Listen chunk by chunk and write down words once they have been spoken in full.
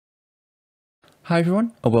Hi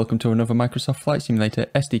everyone, and welcome to another Microsoft Flight Simulator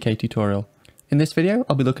SDK tutorial. In this video,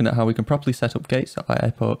 I'll be looking at how we can properly set up gates at our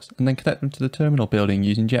airports and then connect them to the terminal building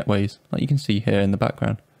using Jetways, like you can see here in the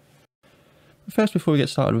background. But first, before we get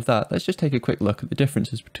started with that, let's just take a quick look at the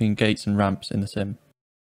differences between gates and ramps in the sim.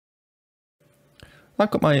 I've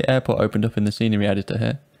got my airport opened up in the scenery editor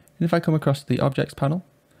here, and if I come across the objects panel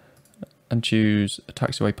and choose a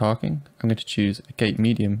taxiway parking, I'm going to choose a gate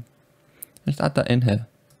medium and just add that in here.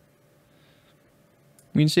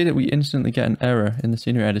 We can see that we instantly get an error in the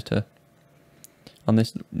scenery editor on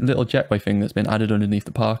this little jetway thing that's been added underneath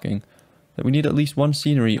the parking, that we need at least one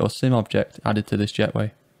scenery or sim object added to this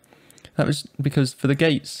jetway. That was because for the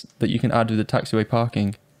gates that you can add with the taxiway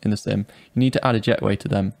parking in the sim, you need to add a jetway to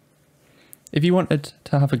them. If you wanted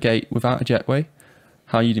to have a gate without a jetway,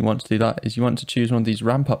 how you want to do that is you want to choose one of these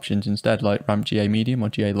ramp options instead, like ramp GA medium or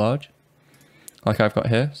GA large, like I've got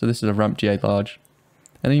here. So this is a ramp GA large.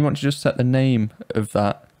 And then you want to just set the name of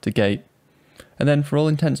that to gate. And then for all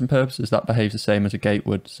intents and purposes, that behaves the same as a gate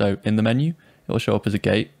would. So in the menu, it will show up as a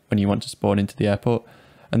gate when you want to spawn into the airport.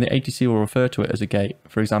 And the ATC will refer to it as a gate,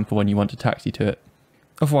 for example, when you want to taxi to it.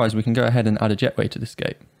 Otherwise, we can go ahead and add a jetway to this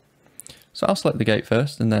gate. So I'll select the gate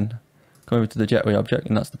first and then come over to the jetway object,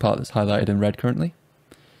 and that's the part that's highlighted in red currently.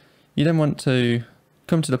 You then want to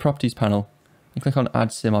come to the properties panel and click on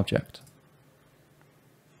add sim object.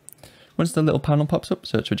 Once the little panel pops up,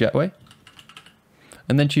 search for Jetway,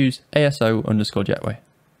 and then choose ASO_Jetway.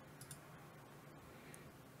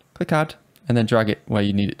 Click add, and then drag it where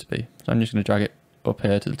you need it to be. So I'm just going to drag it up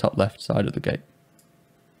here to the top left side of the gate.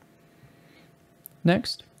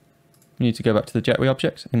 Next, we need to go back to the Jetway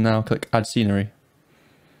object, and now click add scenery.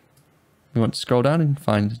 We want to scroll down and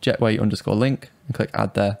find Jetway_link, and click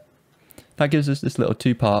add there. That gives us this little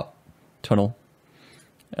two-part tunnel.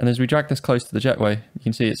 And as we drag this close to the jetway, you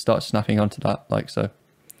can see it starts snapping onto that, like so.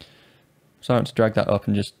 So I want to drag that up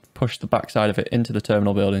and just push the back side of it into the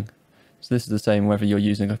terminal building. So this is the same whether you're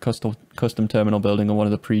using a custom terminal building or one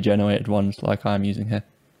of the pre-generated ones like I'm using here.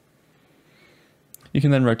 You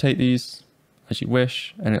can then rotate these as you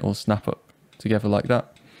wish, and it will snap up together like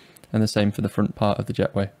that. And the same for the front part of the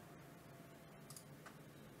jetway.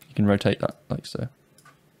 You can rotate that like so.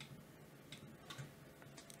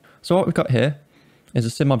 So what we've got here is a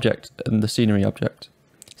sim object and the scenery object.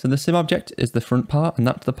 So the sim object is the front part, and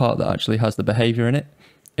that's the part that actually has the behavior in it.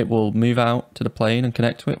 It will move out to the plane and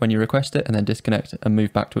connect to it when you request it, and then disconnect it and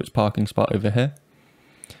move back to its parking spot over here.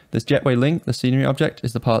 This jetway link, the scenery object,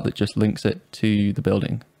 is the part that just links it to the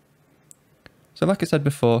building. So like I said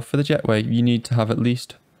before, for the jetway, you need to have at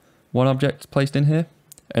least one object placed in here,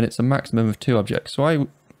 and it's a maximum of 2 objects. So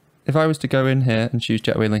if I was to go in here and choose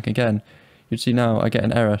jetway link again, you'd see now I get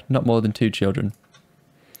an error, not more than 2 children.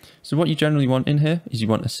 So what you generally want in here is you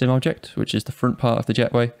want a sim object, which is the front part of the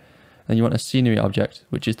jetway, and you want a scenery object,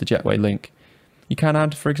 which is the jetway link. You can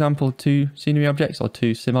add, for example, 2 scenery objects or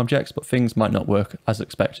 2 sim objects, but things might not work as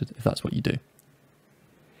expected if that's what you do.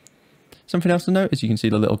 Something else to note is you can see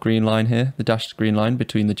the little green line here, the dashed green line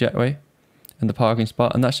between the jetway and the parking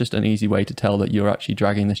spot, and that's just an easy way to tell that you're actually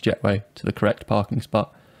dragging this jetway to the correct parking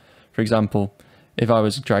spot. For example, if I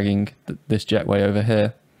was dragging this jetway over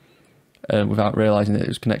here, without realizing that it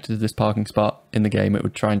was connected to this parking spot in the game, it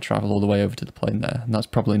would try and travel all the way over to the plane there, and that's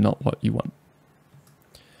probably not what you want.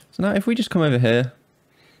 So now if we just come over here,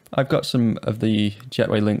 I've got some of the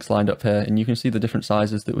jetway links lined up here, and you can see the different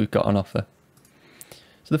sizes that we've got on offer.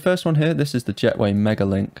 So the first one here, this is the jetway mega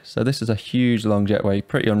link. So this is a huge long jetway,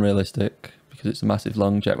 pretty unrealistic because it's a massive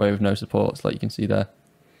long jetway with no supports, like you can see there.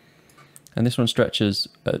 And this one stretches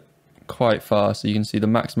quite far, so you can see the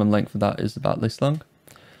maximum length of that is about this long.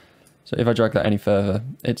 So if I drag that any further,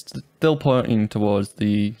 it's still pointing towards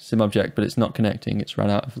the sim object, but it's not connecting, it's run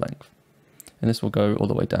out of length. And this will go all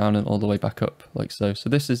the way down and all the way back up, like so. So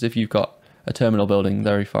this is if you've got a terminal building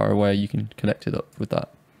very far away, you can connect it up with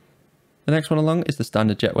that. The next one along is the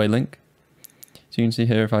standard jetway link. So you can see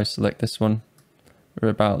here, if I select this one, we're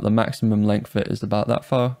about the maximum length of it is about that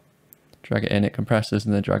far. Drag it in, it compresses,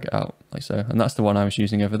 and then drag it out, like so. And that's the one I was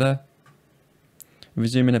using over there. If we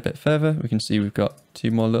zoom in a bit further, we can see we've got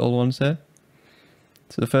 2 more little ones here.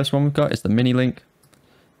 So the first one we've got is the mini link.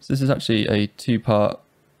 So this is actually a 2-part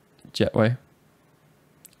jetway,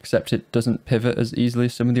 except it doesn't pivot as easily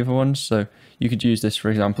as some of the other ones. So you could use this, for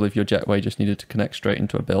example, if your jetway just needed to connect straight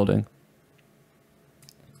into a building.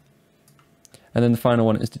 And then the final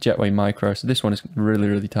one is the jetway micro. So this one is really,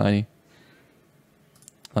 really tiny.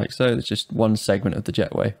 Like so, it's just one segment of the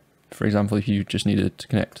jetway. For example, if you just needed to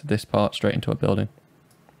connect this part straight into a building.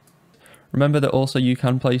 Remember that also you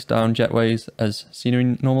can place down jetways as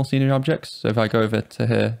normal scenery objects. So if I go over to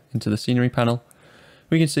here into the scenery panel,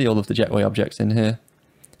 We can see all of the Jetway objects in here,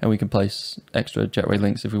 and we can place extra Jetway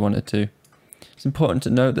links if we wanted to. It's important to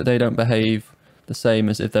note that they don't behave the same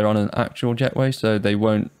as if they're on an actual Jetway, so they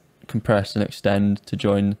won't compress and extend to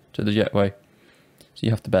join to the Jetway. So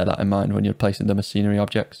you have to bear that in mind when you're placing them as scenery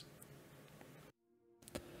objects.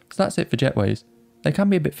 So that's it for Jetways. They can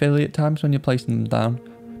be a bit fiddly at times when you're placing them down,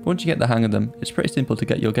 but once you get the hang of them, it's pretty simple to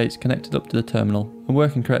get your gates connected up to the terminal and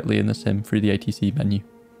working correctly in the sim through the ATC menu.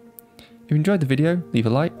 If you enjoyed the video, leave a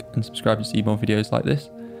like and subscribe to see more videos like this.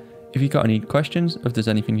 If you've got any questions, or if there's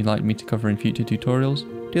anything you'd like me to cover in future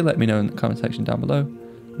tutorials, do let me know in the comment section down below.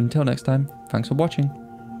 And until next time, thanks for watching.